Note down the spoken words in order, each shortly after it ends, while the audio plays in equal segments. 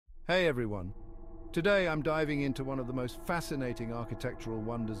Hey everyone! Today I'm diving into one of the most fascinating architectural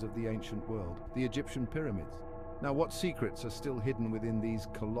wonders of the ancient world, the Egyptian pyramids. Now, what secrets are still hidden within these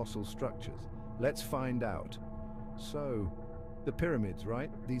colossal structures? Let's find out. So, the pyramids,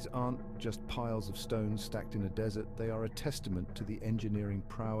 right? These aren't just piles of stones stacked in a desert, they are a testament to the engineering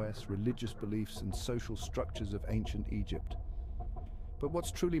prowess, religious beliefs, and social structures of ancient Egypt. But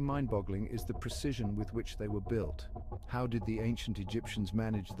what's truly mind-boggling is the precision with which they were built. How did the ancient Egyptians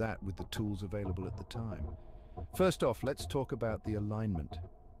manage that with the tools available at the time? First off, let's talk about the alignment.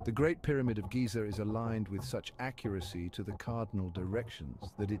 The Great Pyramid of Giza is aligned with such accuracy to the cardinal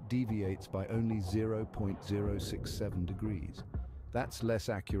directions that it deviates by only 0.067 degrees. That's less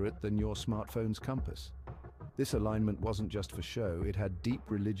accurate than your smartphone's compass. This alignment wasn't just for show, it had deep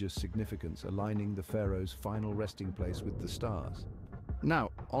religious significance, aligning the pharaoh's final resting place with the stars.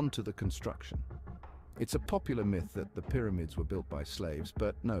 Now, on to the construction. It's a popular myth that the pyramids were built by slaves,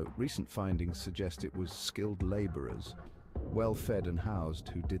 but no, recent findings suggest it was skilled laborers, well-fed and housed,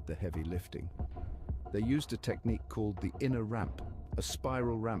 who did the heavy lifting. They used a technique called the inner ramp, a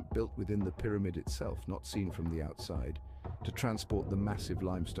spiral ramp built within the pyramid itself, not seen from the outside, to transport the massive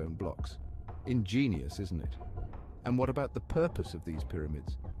limestone blocks. Ingenious, isn't it? And what about the purpose of these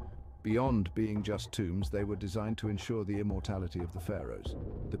pyramids? Beyond being just tombs, they were designed to ensure the immortality of the pharaohs.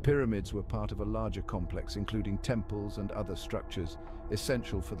 The pyramids were part of a larger complex, including temples and other structures,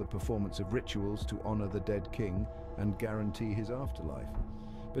 essential for the performance of rituals to honor the dead king and guarantee his afterlife.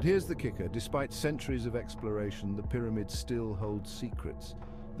 But here's the kicker: despite centuries of exploration, the pyramids still hold secrets.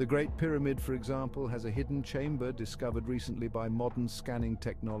 The Great Pyramid, for example, has a hidden chamber discovered recently by modern scanning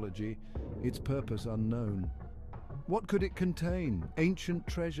technology, its purpose unknown. What could it contain? Ancient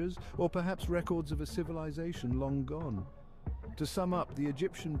treasures, or perhaps records of a civilization long gone? To sum up, the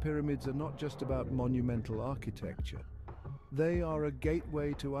Egyptian pyramids are not just about monumental architecture. They are a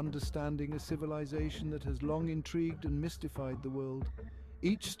gateway to understanding a civilization that has long intrigued and mystified the world.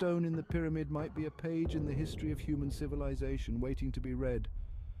 Each stone in the pyramid might be a page in the history of human civilization waiting to be read.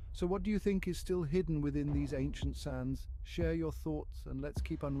 So what do you think is still hidden within these ancient sands? Share your thoughts and let's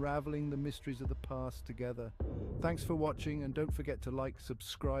keep unraveling the mysteries of the past together. Thanks for watching, and don't forget to like,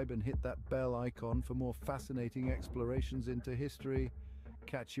 subscribe and hit that bell icon for more fascinating explorations into history.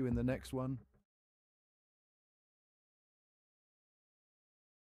 Catch you in the next one.